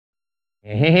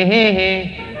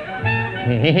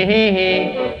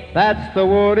That's the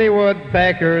Woody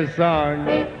Woodpecker's song.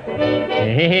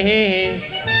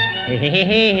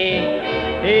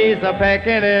 He's a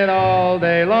pecking it all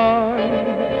day long.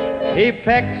 He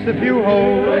pecks a few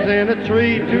holes in a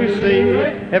tree to see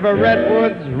if a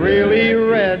redwood's really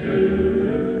red.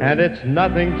 And it's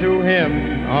nothing to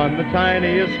him on the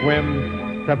tiniest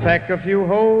whim to peck a few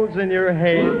holes in your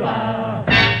head.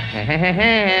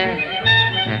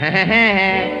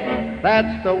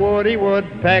 That's the Woody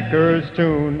Woodpecker's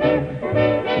tune.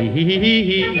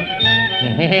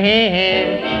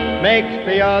 Makes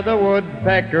the other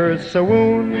woodpeckers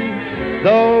swoon.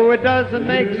 Though it doesn't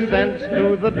make sense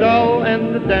to the dull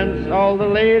and the dense, all the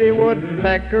lady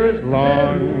woodpeckers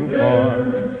long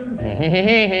for.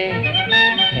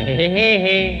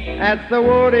 That's the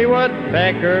Woody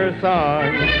Woodpecker song.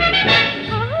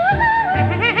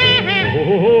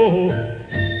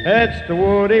 It's the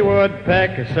Woody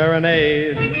Woodpecker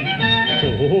serenade.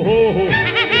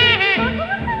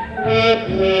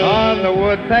 On the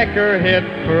woodpecker hit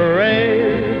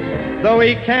parade. Though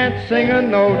he can't sing a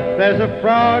note, there's a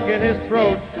frog in his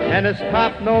throat, and his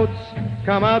top notes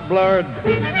come out blurred.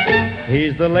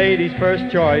 He's the lady's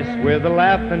first choice, with a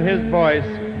laugh in his voice.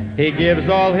 He gives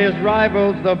all his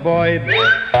rivals the void.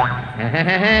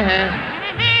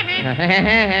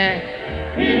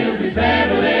 He'll be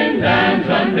settling down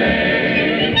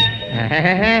someday.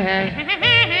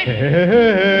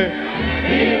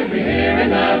 He'll be hearing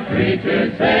the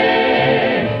preacher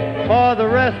say, for the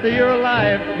rest of your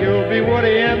life, you'll be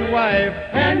Woody and wife,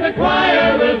 and the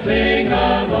choir will sing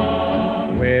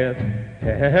along with.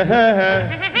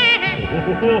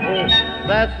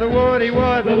 That's the Woody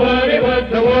Woodpecker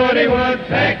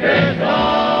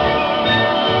song.